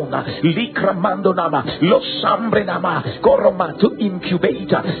 come upon to incubate,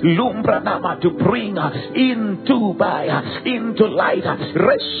 to bring into light,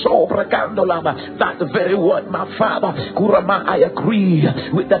 that very word, my Father. I agree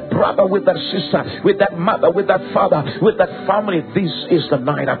with that brother, with that sister, with that mother, with that father, with that family. This is the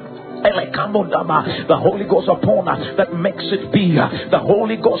night. The Holy Ghost upon us that makes it be. The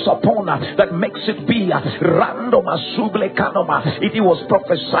Holy Ghost upon us that makes it be. It was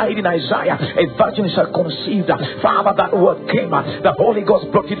prophesied in Isaiah, a virgin shall conceive. Father, that word came. The Holy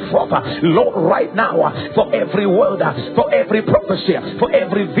Ghost brought it forth. Lord, right now, for every word, for every prophecy, for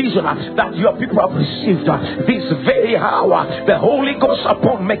every vision that your people have received, this very hour, the Holy Ghost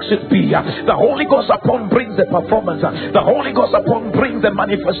upon makes it be. The Holy Ghost upon brings the performance. The Holy Ghost upon brings the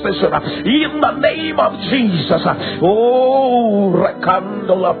manifestation. In the name of Jesus. Oh,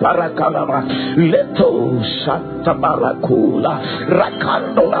 Rakandola Parakalama, Leto Santa Maracula,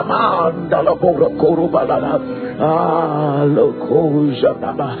 Rakandola Mandala Borokorubala, Loko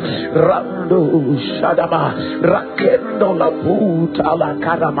Jadama, Rando Shadama, Rakendola Putala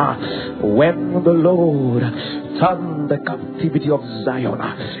Karama. When the Lord turned the captivity of Zion,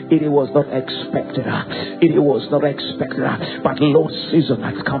 it was not expected. It was not expected. But Lord's season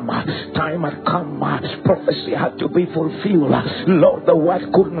has come. Time had come. Prophecy had to be fulfilled. Lord, the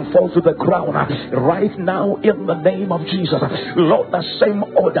word couldn't fall to the ground. Right now, in the name of Jesus, Lord, the same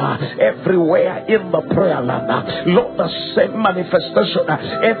order everywhere in the prayer land. Lord, the same manifestation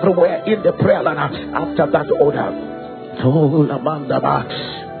everywhere in the prayer land. After that order, oh, Lamandaba,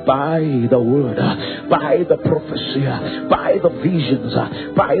 by the word, by the prophecy, by the visions,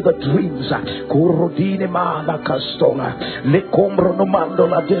 by the dreams, Kurudine Mana Castola, Lecombro Nomando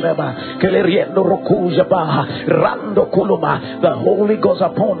La Dilema, Keleriendo Rocujaba, Rando Kuluma, the Holy Ghost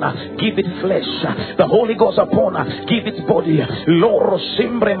upon us, give it flesh, the Holy Ghost upon us, give it body, Loro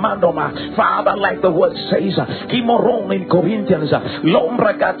Simbre Mandoma, Father, like the word says, Kimoron in Corinthians,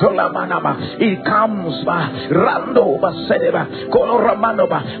 Lombra Gatola Manama, it comes by Rando Basedeva,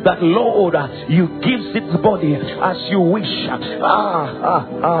 Coloramanova. That Lord, you give its body as you wish.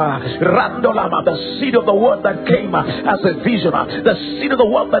 Randolama, the seed of the word that came as a vision, the seed of the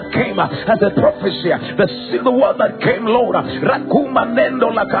word that came as a prophecy, the seed of the word that came, Lord. Rakuma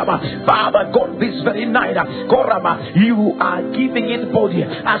Nendo Lakaba. Father God, this very night, Korama, you are giving it body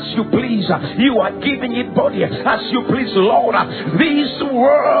as you please. You are giving it body as you please, Lord. This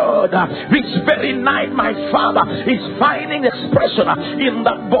word, this very night, my Father, is finding expression in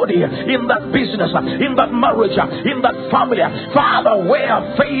that body, in that business, in that marriage, in that family. Father, where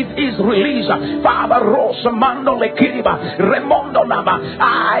faith is released, Father, Rosamando Lekiriba, Remondo Lama,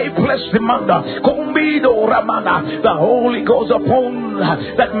 I bless the Manda, Combido Ramana, the Holy Ghost upon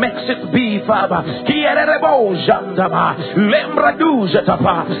that makes it be, Father. Kierebo Jandama, Lembradu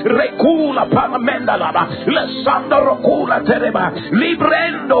Jetapa, Recula Panamendalama, Lesanda Rocula Tereba,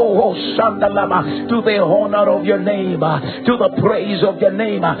 Librendo Sandalama, to the honor of your name, to the praise of your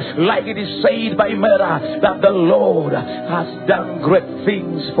name. Like it is said by Mera, that the Lord has done great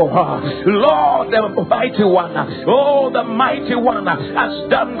things for her. Lord, the mighty one, oh, the mighty one has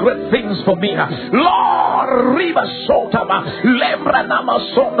done great things for me. Lord, Riva Sotama, Lembranama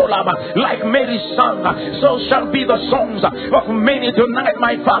Sondolama, like Mary sang, so shall be the songs of many tonight,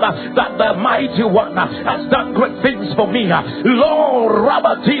 my Father, that the mighty one has done great things for me. Lord,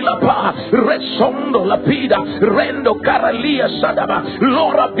 Rabatila Pa, Resondo Lapida, Rendo Caralia Sadama,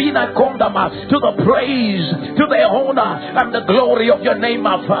 Lord Rabina Kondama, to the praise, to the honor and the glory of your name,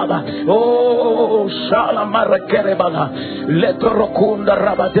 my Father. Oh, Shalamara Kerebana, Letorokunda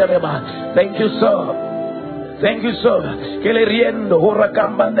Rabadereba. Thank you, sir. Thank you, sir.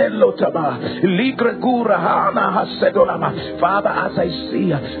 Father, as I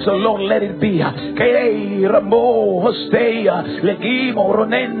see, so Lord, let it be.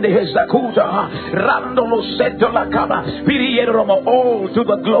 All to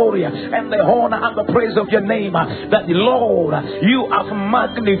the glory and the honor and the praise of your name. That Lord, you have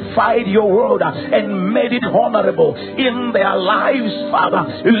magnified your word and made it honorable in their lives, Father.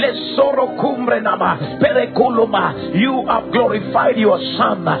 You have glorified your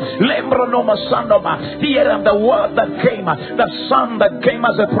Son. Here the word that came, the Son that came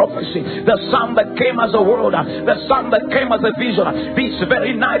as a prophecy, the Son that came as a word, the Son that came as a vision. This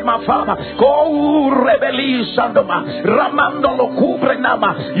very night, my Father,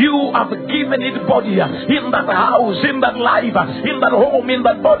 you have given it body in that house, in that life, in that home, in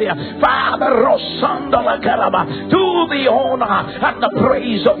that body. Father, to the honor and the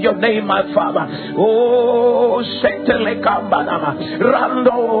praise of your name, my Father. Oh,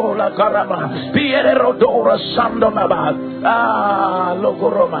 Rando la Caraba, Pierre Rodora Sandomaba,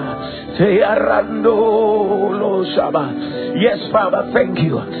 Logoroma, Tearando Lo Saba. Yes, Father, thank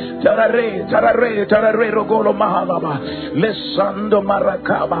you. Tarare, Rogolo Mahalaba, Lesando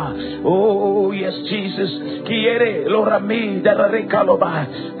Maracaba. Oh, yes, Jesus. Kiere, Lorami, Darare Kaloba.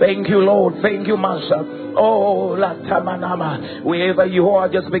 Thank you, Lord. Thank you, Master. Oh, La Tamanama. Wherever you are,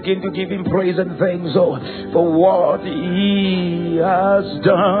 just begin to give him praise and thanks, oh, for what he has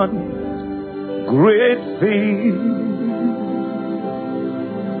done. Great things.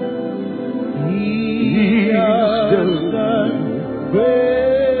 He has done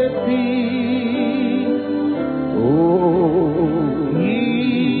great things. Oh,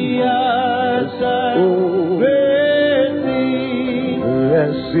 he has done great things.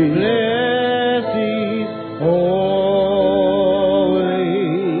 Blessings,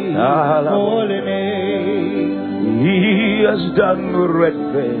 holy name. He has done great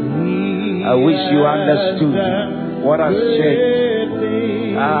things. I wish you understood what has changed.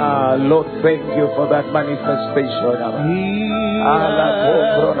 Lord, thank you for that manifestation.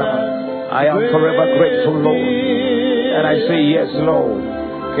 I am forever grateful, Lord. And I say, yes, Lord.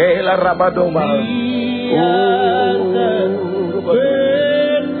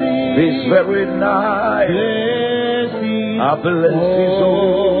 This very night, I bless his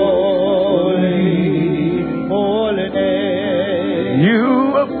holy name. You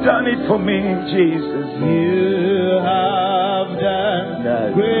have done it for me, Jesus. You have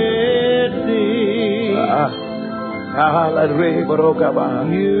done great things.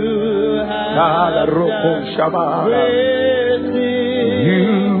 You have done great things.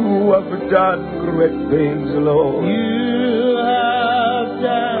 You have done great things, Lord. You have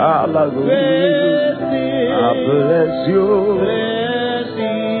done great things. I bless you.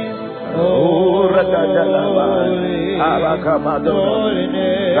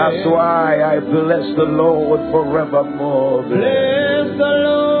 That's why I bless the Lord forevermore. Bless the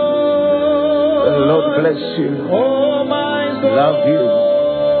Lord. The Lord bless you. Oh, my soul. Love you.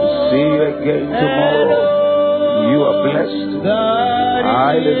 See you again tomorrow. You are blessed.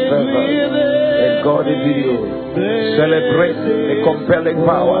 Highly favored. And God is with you. Celebrate the compelling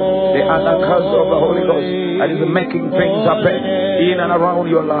power, the anakas of the Holy Ghost that is making things happen in and around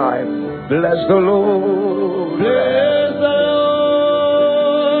your life. Bless the Lord. Bless the Lord.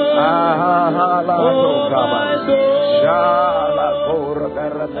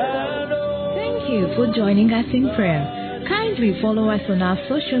 Thank you for joining us in prayer. Kindly follow us on our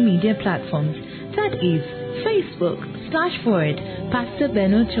social media platforms. That is Facebook /Pastor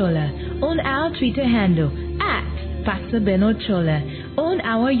Ben Ochola, on our Twitter handle @Pastor Ben Ochola, on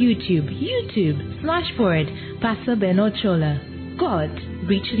our YouTube /Pastor Ben Ochola. God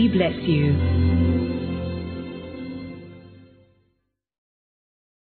richly bless you.